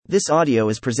This audio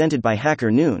is presented by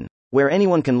Hacker Noon, where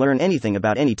anyone can learn anything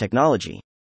about any technology.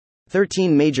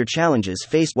 13 Major Challenges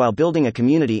Faced While Building a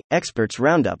Community, Experts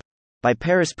Roundup, by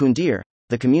Paris Pundir,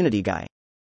 the community guy.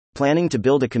 Planning to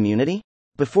build a community?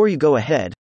 Before you go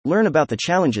ahead, learn about the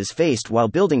challenges faced while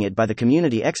building it by the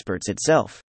community experts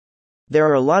itself. There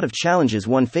are a lot of challenges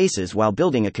one faces while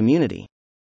building a community.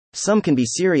 Some can be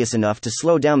serious enough to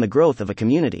slow down the growth of a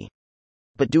community.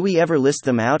 But do we ever list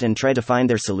them out and try to find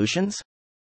their solutions?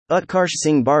 Utkarsh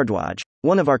Singh Bhardwaj,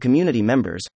 one of our community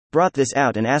members, brought this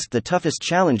out and asked the toughest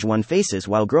challenge one faces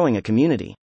while growing a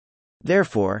community.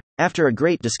 Therefore, after a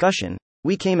great discussion,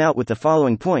 we came out with the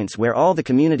following points where all the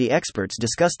community experts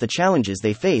discussed the challenges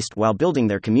they faced while building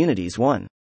their communities. 1.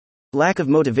 Lack of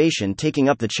motivation. Taking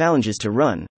up the challenges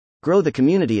to grow the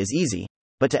community is easy,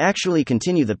 but to actually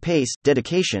continue the pace,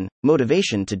 dedication,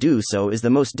 motivation to do so is the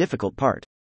most difficult part.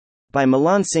 By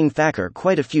Milan Singh Thakur.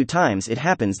 Quite a few times it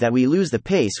happens that we lose the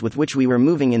pace with which we were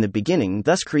moving in the beginning,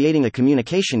 thus creating a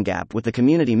communication gap with the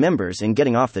community members and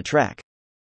getting off the track.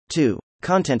 2.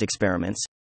 Content experiments.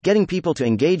 Getting people to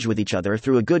engage with each other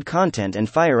through a good content and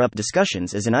fire up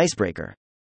discussions is an icebreaker.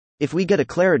 If we get a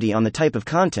clarity on the type of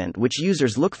content which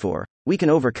users look for, we can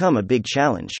overcome a big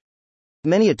challenge.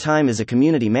 Many a time as a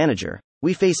community manager,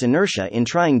 we face inertia in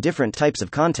trying different types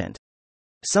of content.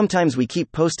 Sometimes we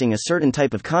keep posting a certain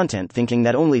type of content thinking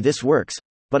that only this works,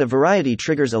 but a variety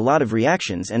triggers a lot of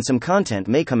reactions and some content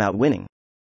may come out winning.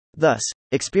 Thus,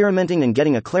 experimenting and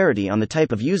getting a clarity on the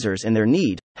type of users and their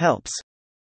need helps.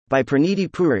 By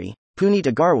Praniti Puri, Puneet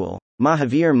Agarwal,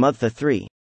 Mahavir Mutha. 3.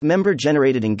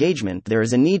 Member-generated engagement. There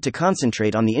is a need to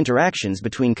concentrate on the interactions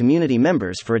between community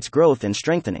members for its growth and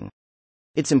strengthening.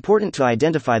 It's important to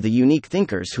identify the unique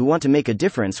thinkers who want to make a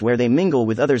difference where they mingle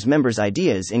with others' members'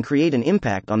 ideas and create an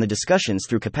impact on the discussions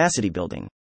through capacity building.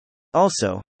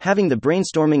 Also, having the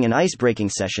brainstorming and ice-breaking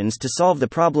sessions to solve the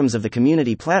problems of the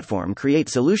community platform create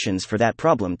solutions for that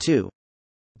problem too.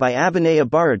 By Abhinaya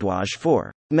Bharadwaj.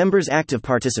 4. Members' active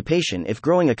participation. If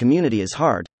growing a community is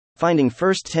hard, finding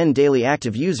first 10 daily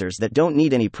active users that don't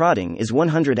need any prodding is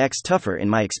 100x tougher in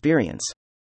my experience.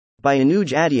 By Anuj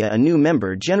Adya. A new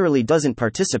member generally doesn't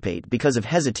participate because of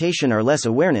hesitation or less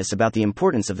awareness about the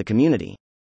importance of the community.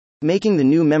 Making the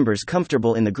new members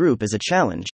comfortable in the group is a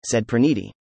challenge, said Praniti.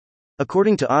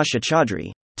 According to Asha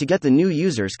Chaudhary, to get the new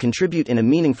users contribute in a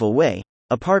meaningful way,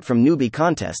 apart from newbie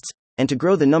contests, and to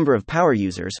grow the number of power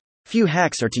users, few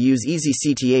hacks are to use easy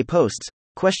CTA posts,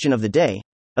 question of the day,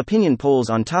 opinion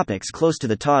polls on topics close to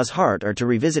the TA's heart, or to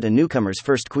revisit a newcomer's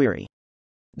first query.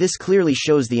 This clearly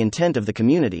shows the intent of the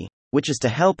community, which is to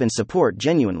help and support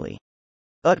genuinely.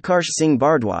 Utkarsh Singh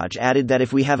Bhardwaj added that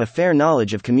if we have a fair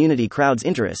knowledge of community crowd's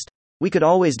interest, we could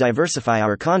always diversify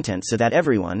our content so that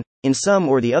everyone, in some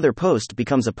or the other post,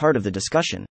 becomes a part of the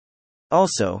discussion.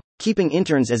 Also, keeping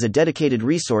interns as a dedicated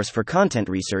resource for content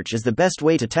research is the best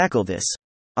way to tackle this.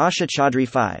 Asha Chaudhary.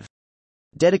 5.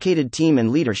 Dedicated team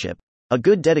and leadership. A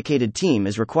good dedicated team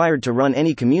is required to run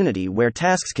any community where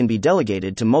tasks can be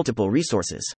delegated to multiple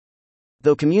resources.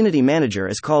 Though community manager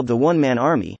is called the one-man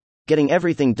army, getting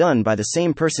everything done by the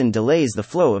same person delays the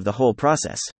flow of the whole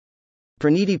process.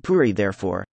 Praniti Puri.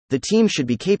 Therefore, the team should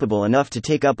be capable enough to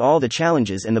take up all the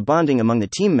challenges and the bonding among the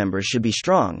team members should be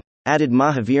strong, added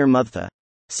Mahavir Mutha.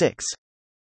 6.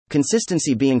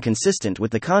 Consistency. Being consistent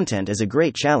with the content is a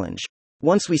great challenge.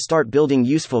 Once we start building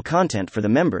useful content for the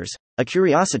members, a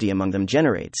curiosity among them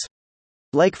generates.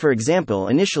 Like for example,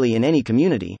 initially in any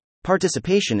community,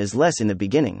 participation is less in the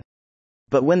beginning.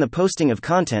 But when the posting of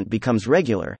content becomes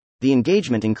regular, the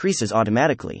engagement increases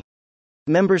automatically.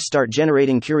 Members start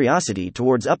generating curiosity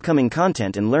towards upcoming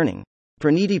content and learning.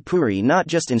 Praniti Puri. Not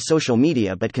just in social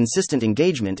media but consistent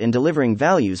engagement and delivering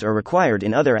values are required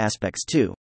in other aspects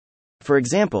too. For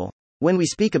example, when we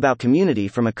speak about community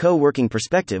from a co-working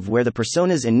perspective where the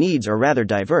personas and needs are rather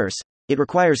diverse, it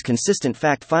requires consistent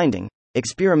fact-finding,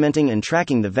 experimenting and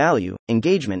tracking the value,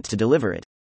 engagement to deliver it.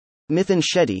 Mithun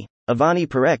Shetty, Avani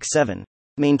Parekh. 7.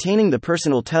 Maintaining the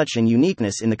personal touch and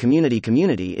uniqueness in the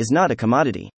community is not a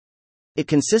commodity. It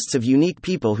consists of unique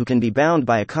people who can be bound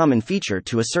by a common feature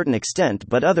to a certain extent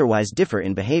but otherwise differ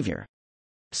in behavior.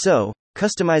 So,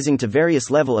 customizing to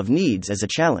various level of needs is a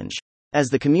challenge. As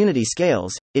the community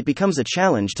scales, it becomes a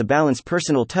challenge to balance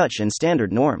personal touch and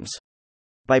standard norms.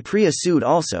 By Priya Sood.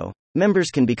 Also, members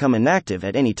can become inactive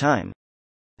at any time.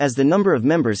 As the number of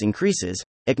members increases,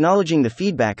 acknowledging the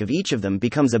feedback of each of them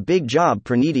becomes a big job.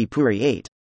 Praniti Puri. 8.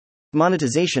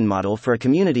 Monetization model for a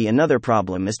community. Another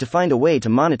problem is to find a way to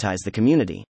monetize the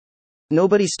community.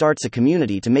 Nobody starts a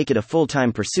community to make it a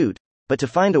full-time pursuit, but to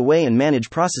find a way and manage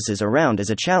processes around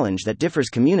is a challenge that differs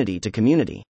community to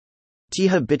community.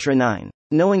 Tiha Bitra. 9.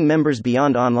 Knowing members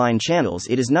beyond online channels,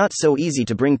 it is not so easy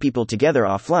to bring people together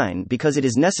offline because it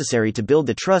is necessary to build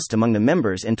the trust among the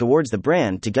members and towards the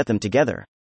brand to get them together.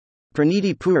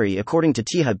 Praniti Puri, according to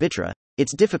Tiha Bitra,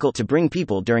 it's difficult to bring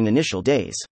people during initial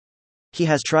days. He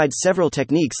has tried several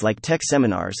techniques like tech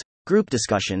seminars, group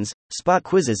discussions, spot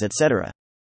quizzes, etc.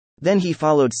 Then he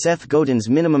followed Seth Godin's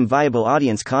minimum viable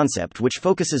audience concept, which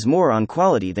focuses more on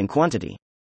quality than quantity.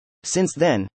 Since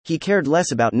then, he cared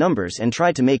less about numbers and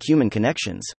tried to make human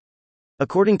connections.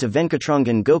 According to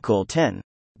Venkatrangan Gokul 10,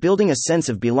 building a sense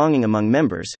of belonging among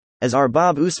members, as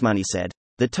Arbab Usmani said,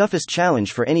 the toughest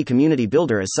challenge for any community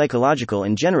builder is psychological,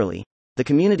 and generally, the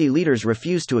community leaders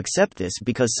refuse to accept this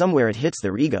because somewhere it hits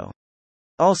their ego.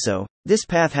 Also, this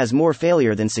path has more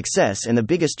failure than success, and the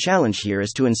biggest challenge here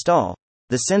is to install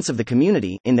the sense of the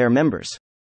community in their members.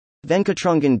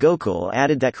 Venkatrangan Gokul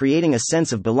added that creating a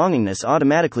sense of belongingness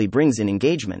automatically brings in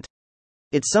engagement.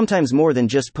 It's sometimes more than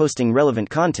just posting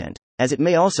relevant content, as it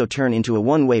may also turn into a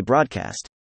one-way broadcast.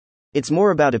 It's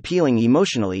more about appealing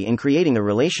emotionally and creating a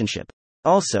relationship.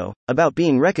 Also, about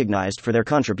being recognized for their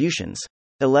contributions.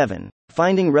 11.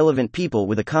 Finding relevant people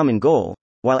with a common goal.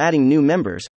 While adding new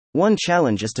members, one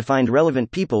challenge is to find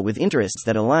relevant people with interests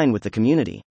that align with the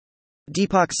community.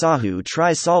 Deepak Sahu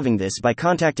tries solving this by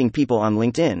contacting people on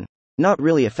LinkedIn, not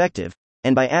really effective,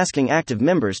 and by asking active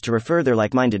members to refer their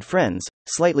like-minded friends,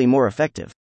 slightly more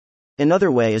effective.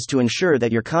 Another way is to ensure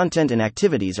that your content and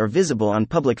activities are visible on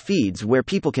public feeds where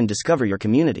people can discover your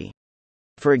community.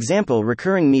 For example,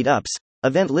 recurring meetups,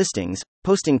 event listings,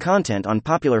 posting content on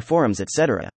popular forums,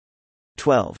 etc.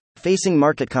 12. Facing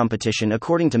market competition.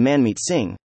 According to Manmeet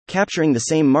Singh, capturing the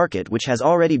same market which has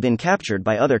already been captured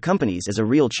by other companies is a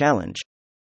real challenge.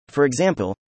 For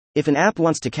example, if an app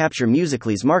wants to capture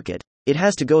Musical.ly's market, it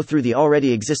has to go through the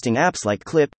already existing apps like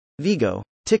Clip, Vigo,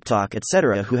 TikTok,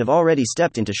 etc., who have already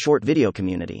stepped into short video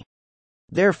community.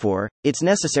 Therefore, it's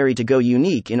necessary to go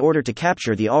unique in order to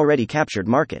capture the already captured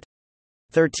market.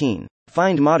 13.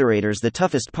 Find moderators. The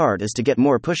toughest part is to get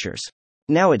more pushers.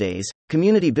 Nowadays,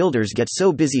 community builders get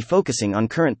so busy focusing on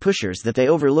current pushers that they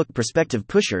overlook prospective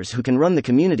pushers who can run the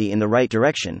community in the right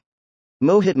direction.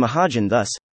 Mohit Mahajan thus,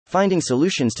 finding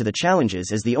solutions to the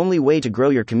challenges is the only way to grow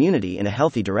your community in a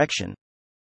healthy direction.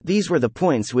 These were the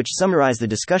points which summarize the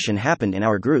discussion happened in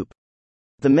our group.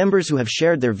 The members who have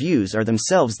shared their views are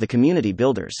themselves the community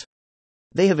builders.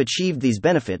 They have achieved these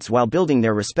benefits while building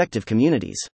their respective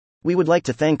communities. We would like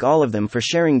to thank all of them for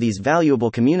sharing these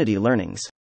valuable community learnings.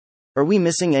 Are we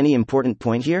missing any important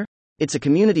point here? It's a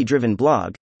community-driven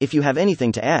blog. If you have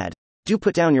anything to add, do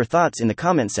put down your thoughts in the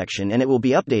comment section and it will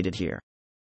be updated here.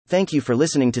 Thank you for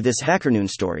listening to this HackerNoon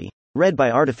story, read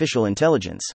by Artificial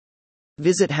Intelligence.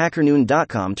 Visit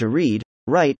hackernoon.com to read,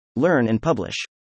 write, learn, and publish.